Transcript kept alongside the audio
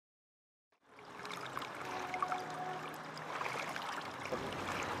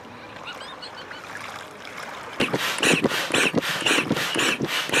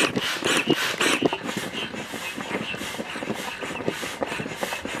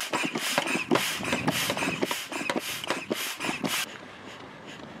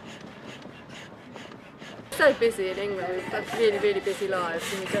So busy in England, we've had really, really busy lives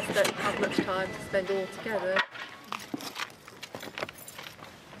and we just don't have much time to spend all together.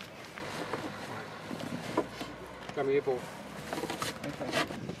 Grab me your ball.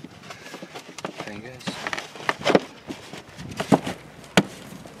 Fingers.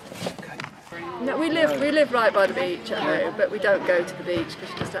 No, we live right by the beach at home, but we don't go to the beach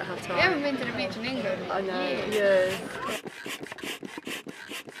because we just don't have time. We haven't been to the beach in England. I know, yeah.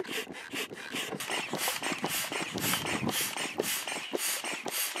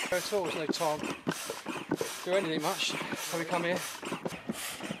 At all, there's no time to do anything much when we come here.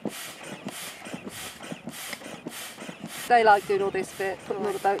 They like doing all this bit, putting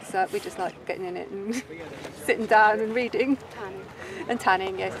all the boats up. We just like getting in it and sitting down and reading. Tanning. And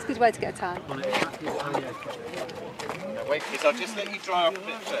tanning, yes. It's a good way to get a tan. Wait, please, I'll just let you dry off a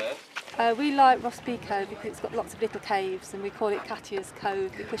bit first. We like Rossby Cove because it's got lots of little caves, and we call it Katya's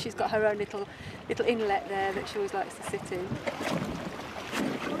Cove because she's got her own little inlet there that she always likes to sit in.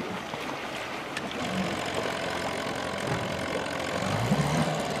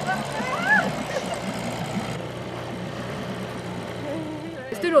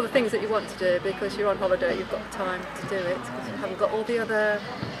 It's doing all the things that you want to do because you're on holiday, you've got time to do it because you haven't got all the other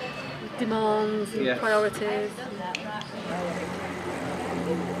demands and priorities.